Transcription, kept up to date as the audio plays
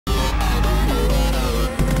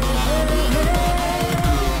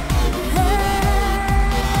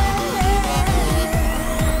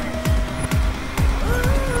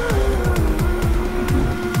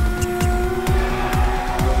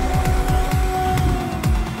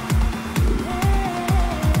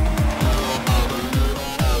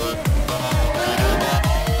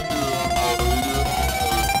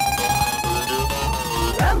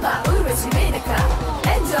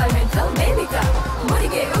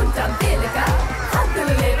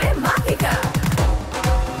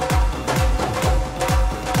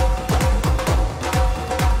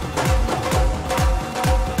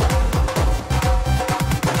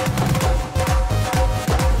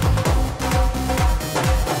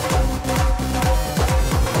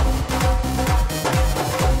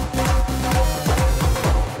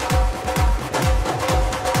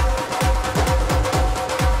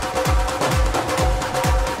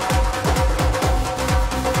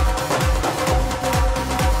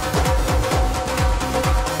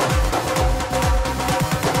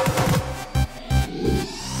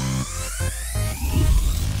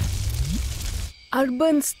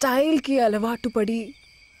Urban స్టైల్కి అలవాటు పడి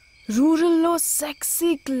రూరల్లో సెక్సీ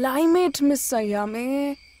క్లైమేట్ మిస్ అయ్యామే.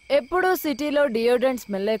 ఎప్పుడూ సిటీలో డియోడ్రెంట్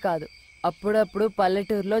స్మెల్లే కాదు, అప్పుడప్పుడు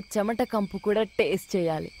పల్లెటూరులో చెమట కంపు కూడా టేస్ట్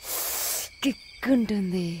చేయాలి, కిక్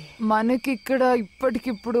ఉంటుంది. మనకిక్కడ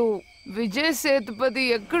ఇప్పటికిప్పుడు విజయ్ సేతుపతి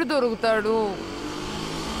ఎక్కడ దొరుకుతాడు?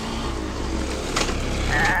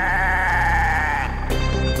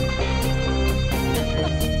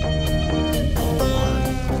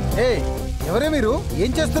 ఎవరే మీరు?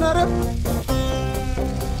 ఏం చేస్తున్నారు?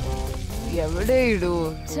 ఎవడే ఇడు?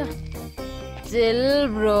 Chill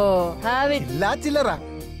bro, have it. ఇలా చిల్లరా?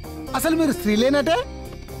 అసలు మీరు స్త్రీలేనటే?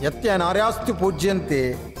 యత్య నార్యాస్తి పూజ్యంతే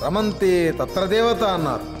రమంతే తత్ర దేవత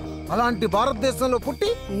అన్నారు. అలాంటి భారతదేశంలో పుట్టి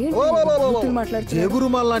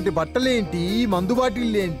జేబురుమాల్ లాంటి బట్టలేంటి, మందు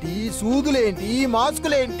బాటిళ్ళేంటి, సూదులేంటి,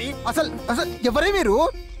 మాస్కులేంటి? అసలు అసలు ఎవరే మీరు?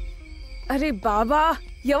 అరే బాబా,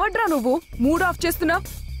 ఎవడ్రా నువ్వు? మూడ్ ఆఫ్ చేస్తున్నా?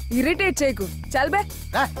 ఇరిటేట్ చేయకు, చల్బే.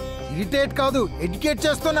 ఇరిటేట్ కాదు, ఎడ్యుకేట్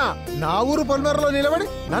చేస్తున్నా. నా ఊరు పొలిమేరలో నిలబడి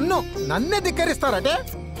నన్నే ధిక్కరిస్తారటే?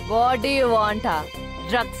 What do you want?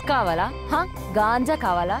 Drugs కావాలా? గాంజా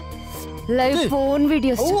కావాలా? లైవ్ ఫోన్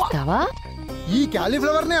వీడియోస్ చూస్తావా? ఈ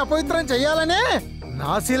కాలీఫ్లవర్ ని అపవిత్రం చెయ్యాలనే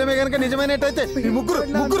నా శీలమే గనక నిజమైనట్టయితే ఈ ముగ్గురు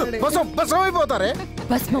భస్మం అయిపోతారే.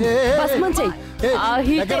 భస్మం చెయ్యి. ఆ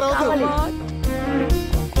హీట్ కావాలి.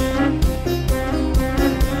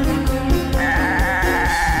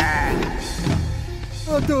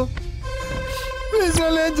 వద్దు ప్లీజ్,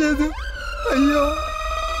 ఏం చేయదు. అయ్యో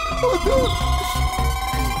వద్దు,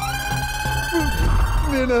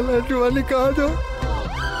 నేను అలాంటి వాడిని కాదు,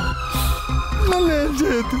 నన్ను ఏం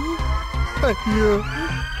చేయదు. అయ్యో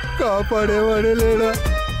కాపాడేవాడే లేడా?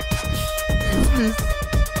 ప్లీజ్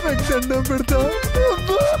నాకు దండం పెడతా,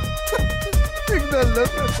 నీకు దండం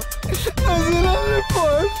పెడతా. అసలు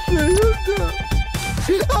పాస్ చేయొద్దు.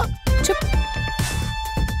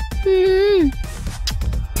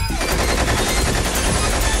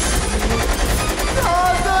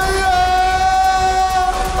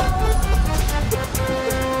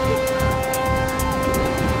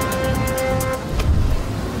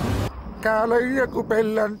 కాలయ్యకు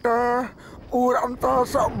పెళ్ళంట, ఊరంతా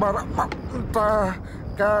సంబరమంట.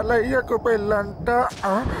 కాలయ్యకు పెళ్ళంట.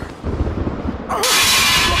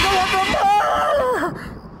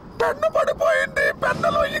 పెన్ను పడిపోయింది,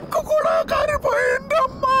 పెన్నులో ఇంకు కూడా కారిపోయింది.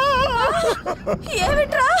 అమ్మా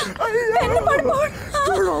ఏమిట్రా? పెన్ను పడిపోయింది.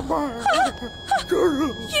 చూడమ్మా, చూడు.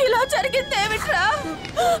 ఇలా జరిగింది ఏమిట్రా?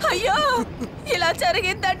 అయ్యో, ఇలా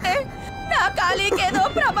జరిగిందంటే నా కాలికేదో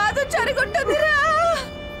ప్రమాదం జరుగుతుందిరా.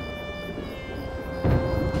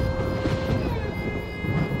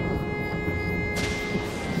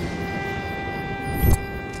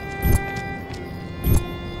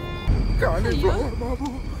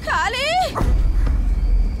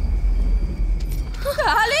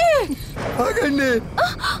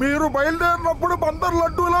 మీరు బయలుదేరినప్పుడు బందర్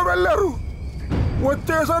లడ్డూలో వెళ్ళారు,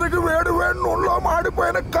 వచ్చేసరికి వేడి వేడి నూనెలో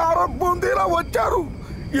మాడిపోయిన కారం బూందీలా వచ్చారు.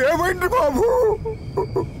 ఏమైంది బాబు?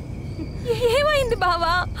 ఏమైంది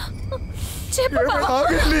బావా?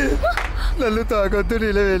 నన్ను తాకొద్దు,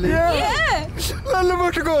 నీళ్ళు వెళ్ళి నన్ను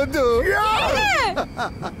ముట్టుకోవద్దు.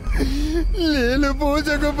 నేను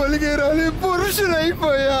పూజకు పలికేరాని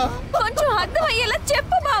పురుషులైపోయా. కొంచెం అర్థమయ్యేలా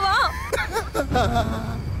చెప్పు బావా.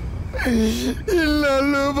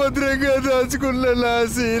 ఇళ్ళు భద్రంగా దాచుకున్న నా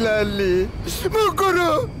శీలాన్ని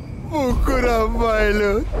ముగ్గురు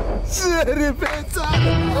అమ్మాయిలు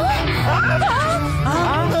సరిపేశారు.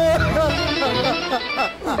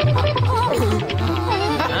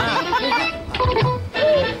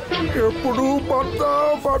 ఎప్పుడు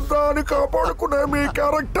భర్త అని కాపాడుకునే మీ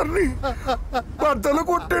క్యారెక్టర్ ని భర్తలు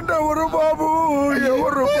కొట్టింది ఎవరు బాబు?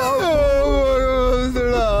 ఎవరు బాబు?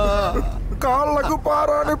 కాళ్ళకు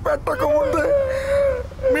పారాని పెట్టక ముందే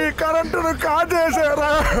మీ కరెంటును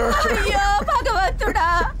కాజేశారా? అయ్యో భగవంతుడా,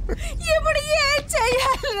 ఇప్పుడు ఏం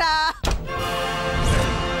చెయ్యాలరా?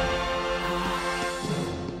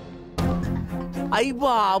 అయ్యి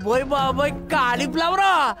బాబోయ్ బాబోయ్, కాలీఫ్లవర్.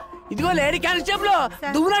 ఇదిగో లేడీ కానిస్టేబుల్,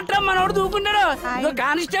 దువ్వునట్రా మనోడు దూకుంటాడు. ఇదిగో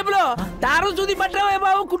కానిస్టేబుల్, దారం చూది పట్టరా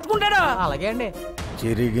బాబు, కుట్టుకుంటాడు. అలాగే అండి.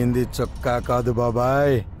 చిరిగింది చొక్కా కాదు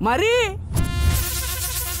బాబాయ్, మరి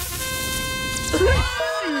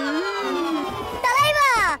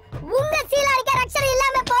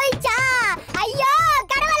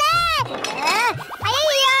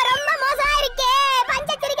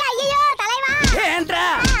ఏంట్రా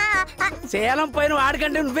సేలం పైన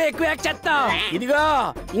వాడికంటే నువ్వే ఎక్కువ చేస్తావు. ఇదిగో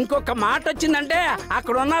ఇంకొక మాట వచ్చిందంటే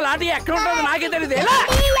అక్కడ ఉన్న లాఠీ ఎక్కడ ఉంటుందో నాకే తెలియదు.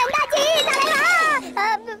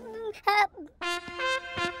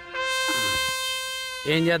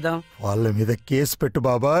 ఏం చేద్దాం? వాళ్ళ మీద కేసు పెట్టు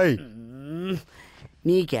బాబాయ్.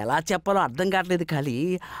 నీకెలా చెప్పాలో అర్థం కావట్లేదు ఖాళీ.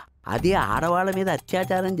 అదే ఆడవాళ్ళ మీద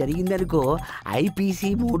అత్యాచారం జరిగిందనుకో IPC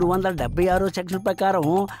 376 సెక్షన్ ప్రకారం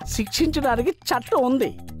శిక్షించడానికి చట్టం ఉంది.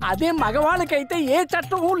 అదే మగవాళ్ళకైతే ఏ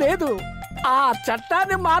చట్టము లేదు. ఆ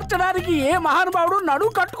చట్టాన్ని మార్చడానికి ఏ మహానుభావుడు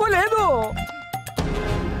నడుము కట్టుకోలేదు.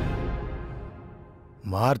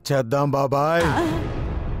 మార్చేద్దాం బాబాయ్,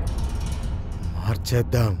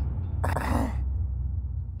 మార్చేద్దాం.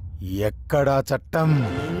 ఎక్కడా చట్టం?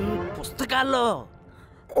 పుస్తకాల్లో.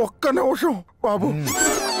 ఒక్క నిమిషం బాబు.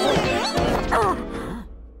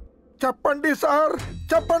 చెప్పండి సార్,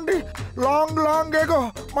 చెప్పండి. లాంగ్ ఏగో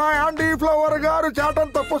మా యాండీ ఫ్లవర్ గారు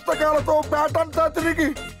చాటంత పుస్తకాలతో పేటంతా తిరిగి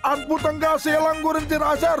అద్భుతంగా శీలం గురించి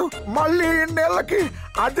రాశారు. మళ్ళీ ఇన్నేళ్లకి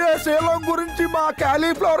అదే శీలం గురించి మా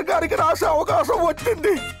కాలీఫ్లవర్ గారికి రాసే అవకాశం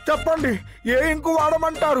వచ్చింది. చెప్పండి, ఏ ఇంకు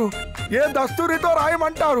వాడమంటారు? ఏ దస్తూరితో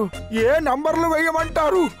రాయమంటారు? ఏ నంబర్లు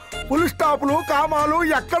వేయమంటారు? ఫుల్ స్టాపులు కామాలు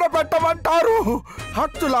ఎక్కడ పెట్టమంటారు?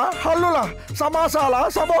 హత్తుల హల్లుల సమాసాల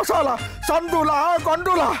సమోసాల సందుల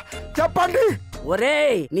గొండుల చెప్పండి.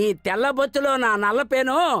 ఒరేయ్, నీ తెల్ల బొచ్చులో నా నల్ల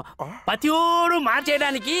పేను పతియోడు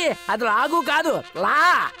మార్చేయడానికి అది లాగు కాదు, లా.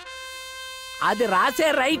 అది రాసే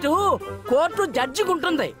రైటు కోర్టు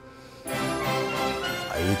జడ్జికుంటుంది.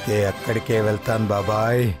 అయితే అక్కడికే వెళ్తాను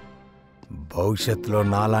బాబాయ్. భవిష్యత్తులో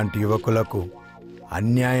నాలాంటి యువకులకు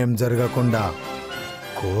అన్యాయం జరగకుండా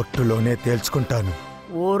కోర్టులోనే తేల్చుకుంటాను.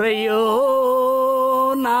 ఓరయ్యో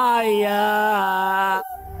నాయ్యా.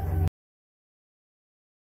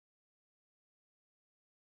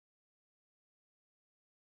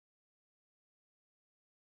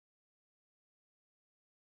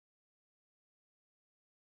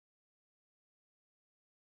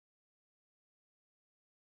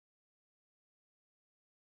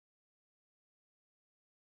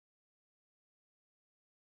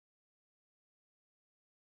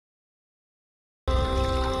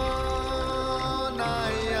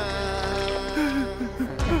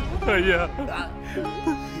 అయ్యా,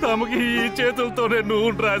 తమకి ఈ చేతులతోనే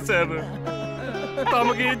నూనె రాశాను,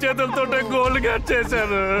 తమకి ఈ చేతులతోటే గోల్డ్ కట్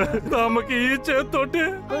చేశాను, తమకి ఈ చేతితోటే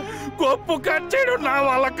గొప్ప కట్ చేయడం నా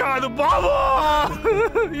వల్ల కాదు బాబు.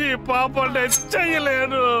 ఈ పాపం నేను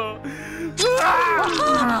చెయ్యలేను.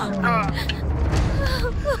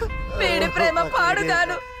 వీడి ప్రేమ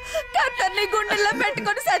పాడుగాను కత్తర్ని గుండెల్లో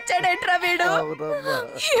పెట్టుకుని సచ్చాడేంట్రా వీడు.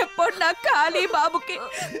 ఎప్పుడు నా ఖాళీ బాబుకి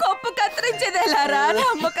గొప్ప కత్తిరించేది ఎలారా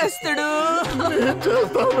నమ్మకస్తుడు.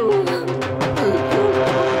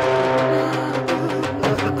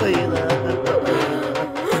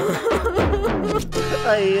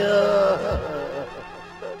 అయ్యో,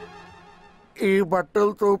 ఈ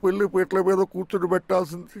బట్టలతో పెళ్లి పీటల మీద కూర్చుని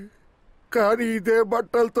పెట్టాల్సింది, కానీ ఇదే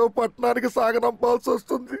బట్టలతో పట్టణానికి సాగనంపాల్సి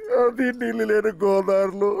వస్తుంది. అది నీళ్ళు లేని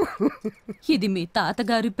గోదావరిలో. ఇది మీ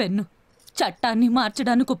తాతగారి పెన్ను, చట్టాన్ని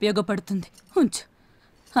మార్చడానికి ఉపయోగపడుతుంది. ఉంచు,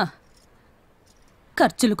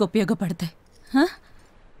 ఖర్చులకు ఉపయోగపడతాయి.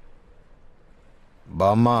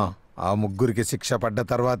 బామ్మ, ఆ ముగ్గురికి శిక్ష పడ్డ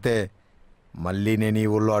తర్వాతే మళ్ళీ నేను ఈ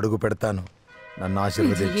ఊళ్ళో అడుగు పెడతాను. నన్ను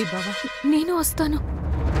ఆశీర్వదించు. నేను వస్తాను.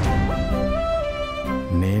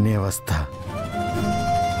 నేనే వస్తా.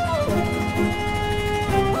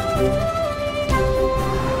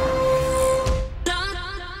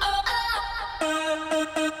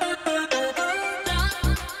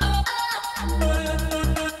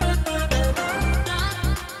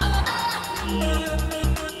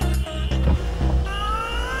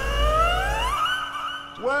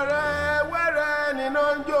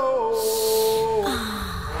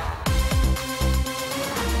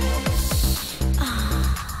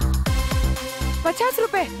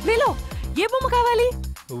 ₹50 లేలో. ఏ బొమ్మ కావాలి?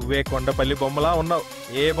 నువ్వే కొండపల్లి బొమ్మలా ఉన్నావు.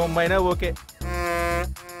 ఏ బొమ్మ అయినా ఓకే.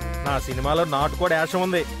 నా సినిమాలో నాటుకోడి యాషం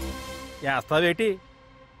ఉంది, వేస్తావేటి?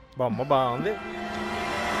 బొమ్మ బాగుంది.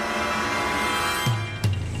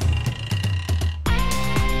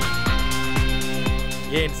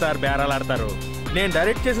 ఏంటి సార్ బేరాలు ఆడతారు? నేను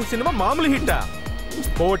డైరెక్ట్ చేసిన సినిమా మామూలు హిట్టా?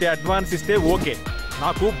 కోటి అడ్వాన్స్ ఇస్తే ఓకే.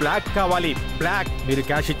 నాకు బ్లాక్ కావాలి, బ్లాక్. మీరు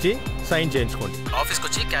క్యాష్ ఇచ్చి సైన్ చేయించుకోండి. ఆఫీస్కి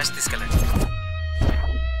వచ్చి క్యాష్ తీసుకెళ్ళండి.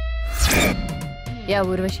 యా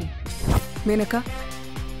ఊర్వశి. మేనక,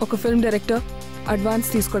 ఒక ఫిల్మ్ డైరెక్టర్ అడ్వాన్స్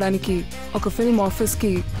తీసుకోవడానికి ఒక ఫిల్మ్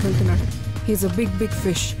ఆఫీస్కి వెళ్తున్నాడు. He's a big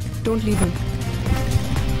fish. Don't leave him.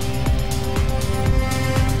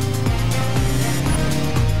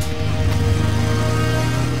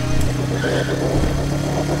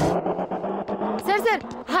 Sir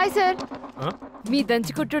hi sir. Me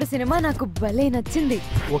దంచుకుట్టుడు cinema నాకు భలే నచ్చింది.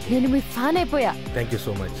 నేను మీ ఫ్యాన్ అయిపోయా. Thank you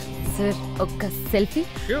so much sir. ఒక్క సెల్ఫీ.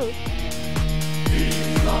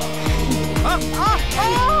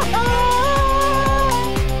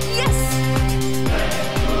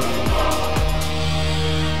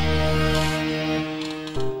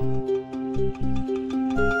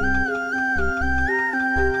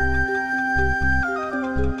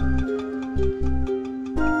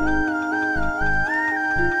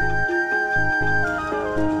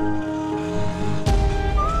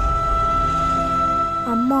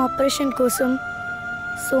 ఆపరేషన్ కోసం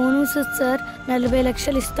సోను సూద్ సార్ 40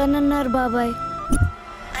 లక్షలు ఇస్తానన్నారు బాబాయ్.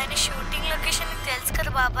 ఆయన షూటింగ్ లొకేషన్ తెలుసు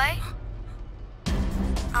కదా బాబాయ్.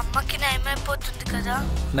 అమ్మకి నయమైపోతుంది కదా.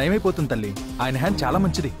 నయమైపోతుంది తల్లి, ఆయన హ్యాండ్ చాలా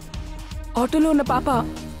మంచిది. ఆటోలో ఉన్న పాప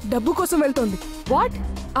డబ్బు కోసం వెళ్తోంది. వాట్?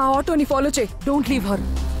 ఆ ఆటోని ఫాలో చేయి. Don't leave her.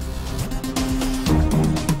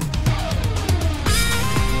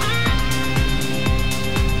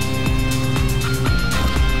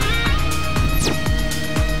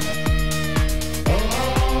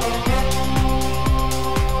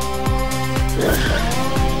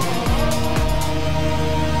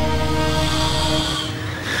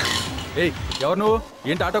 ఏయ్, ఎవరు నువ్వు?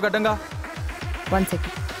 ఏంటి auto గడ్డంగా? 1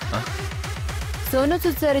 second. Sonu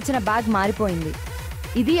Sood sir ఇచ్చిన బ్యాగ్ మారిపోయింది.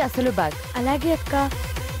 ఇది అసలు బ్యాగ్. అలాగే అక్క.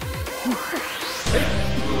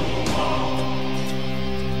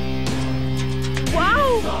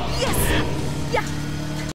 వావ్! yes! yeah!